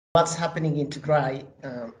what's happening in Tigray,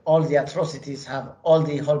 all the atrocities have all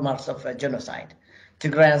the hallmarks of a genocide.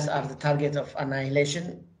 Tigrayans are the target of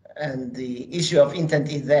annihilation, and the issue of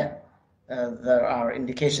intent is there. There are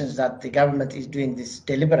indications that the government is doing this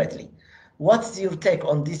deliberately. What's your take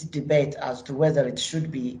on this debate as to whether it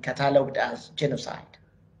should be catalogued as genocide?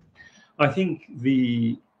 I think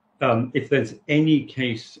if there's any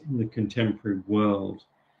case in the contemporary world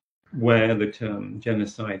where the term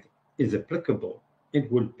genocide is applicable, it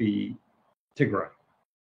would be Tigray.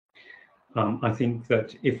 I think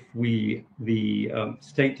that if the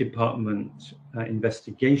State Department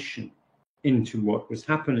investigation into what was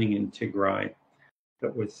happening in Tigray,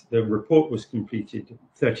 the report was completed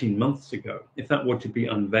 13 months ago. If that were to be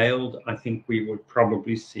unveiled, I think we would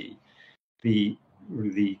probably see the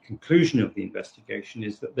conclusion of the investigation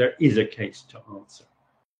is that there is a case to answer.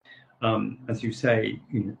 As you say,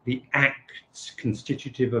 the acts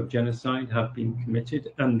constitutive of genocide have been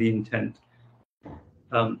committed, and the intent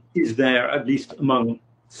is there, at least among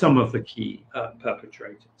some of the key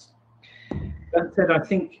perpetrators. That said, I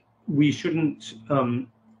think we shouldn't.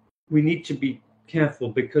 We need to be careful,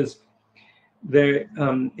 because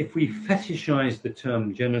if we fetishize the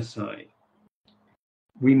term genocide,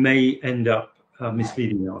 we may end up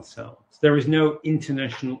misleading ourselves. There is no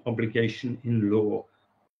international obligation in law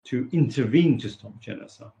to intervene to stop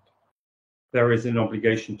genocide. There is an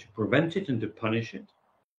obligation to prevent it and to punish it,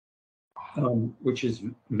 which has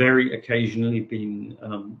very occasionally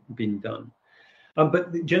been done.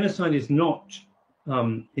 But the genocide is not,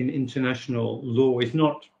 in international law, is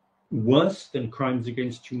not worse than crimes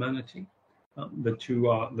against humanity. The two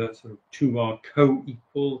are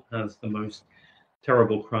co-equal as the most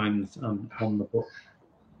terrible crimes on the book.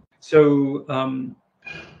 So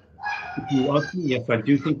if you ask me, yes, I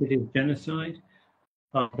do think it is genocide.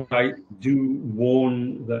 I do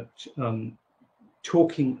warn that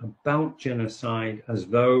talking about genocide as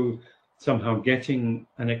though somehow getting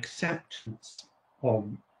an acceptance of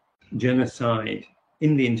genocide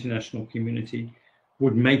in the international community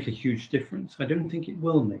would make a huge difference. I don't think it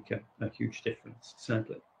will make a huge difference,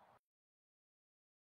 sadly.